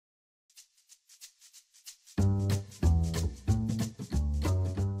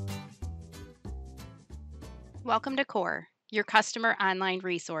Welcome to COR, your customer online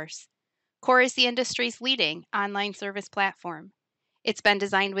resource. COR is the industry's leading online service platform. It's been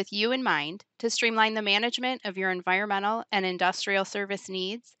designed with you in mind to streamline the management of your environmental and industrial service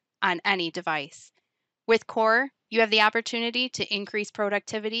needs on any device. With COR, you have the opportunity to increase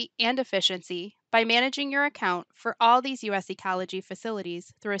productivity and efficiency by managing your account for all these US Ecology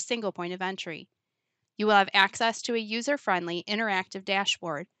facilities through a single point of entry. You will have access to a user-friendly interactive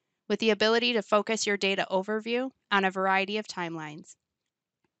dashboard with the ability to focus your data overview on a variety of timelines.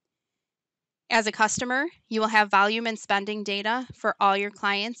 As a customer, you will have volume and spending data for all your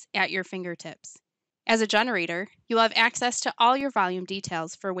clients at your fingertips. As a generator, you will have access to all your volume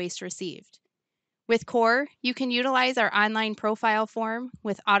details for waste received. With COR, you can utilize our online profile form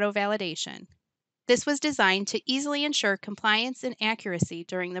with auto-validation. This was designed to easily ensure compliance and accuracy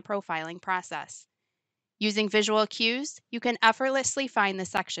during the profiling process. Using visual cues, you can effortlessly find the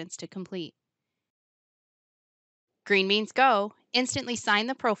sections to complete. Green means go. Instantly sign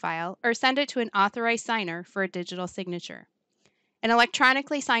the profile or send it to an authorized signer for a digital signature. An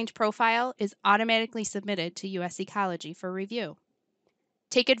electronically signed profile is automatically submitted to US Ecology for review.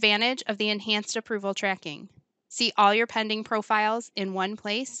 Take advantage of the enhanced approval tracking. See all your pending profiles in one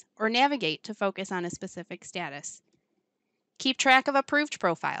place or navigate to focus on a specific status. Keep track of approved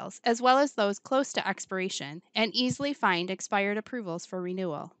profiles, as well as those close to expiration, and easily find expired approvals for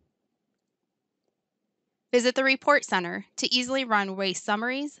renewal. Visit the Report Center to easily run waste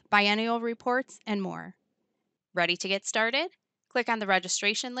summaries, biennial reports, and more. Ready to get started? Click on the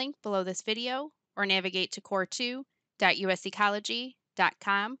registration link below this video or navigate to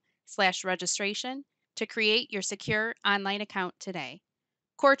core2.usecology.com/registration to create your secure online account today.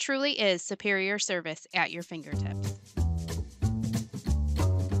 COR truly is superior service at your fingertips.